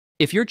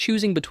If you're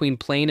choosing between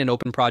Plane and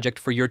OpenProject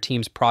for your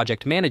team's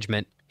project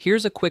management,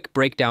 here's a quick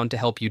breakdown to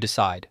help you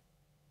decide.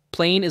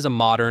 Plane is a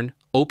modern,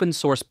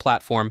 open-source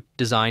platform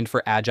designed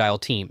for Agile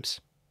teams.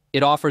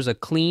 It offers a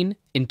clean,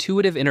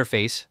 intuitive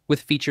interface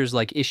with features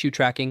like issue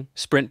tracking,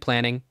 sprint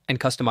planning, and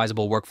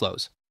customizable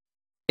workflows.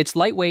 It's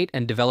lightweight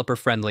and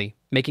developer-friendly,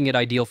 making it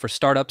ideal for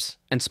startups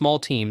and small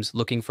teams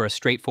looking for a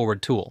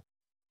straightforward tool.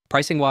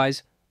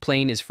 Pricing-wise,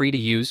 Plane is free to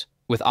use,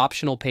 with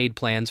optional paid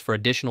plans for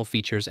additional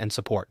features and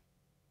support.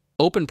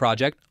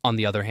 OpenProject, on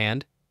the other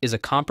hand, is a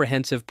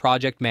comprehensive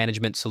project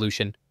management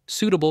solution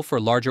suitable for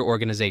larger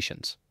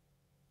organizations.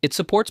 It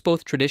supports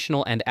both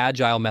traditional and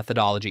agile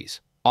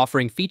methodologies,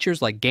 offering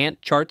features like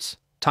Gantt charts,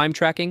 time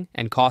tracking,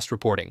 and cost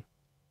reporting.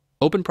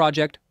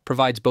 OpenProject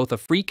provides both a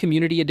free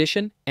community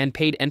edition and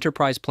paid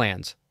enterprise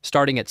plans,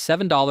 starting at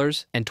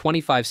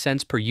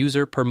 $7.25 per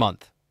user per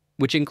month,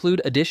 which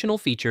include additional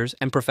features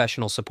and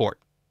professional support.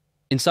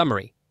 In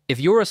summary, if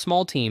you're a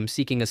small team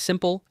seeking a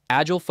simple,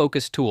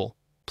 agile-focused tool,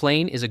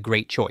 Plane is a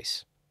great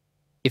choice.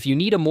 If you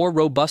need a more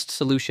robust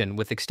solution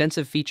with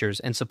extensive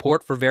features and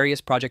support for various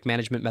project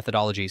management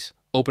methodologies,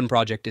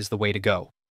 OpenProject is the way to go.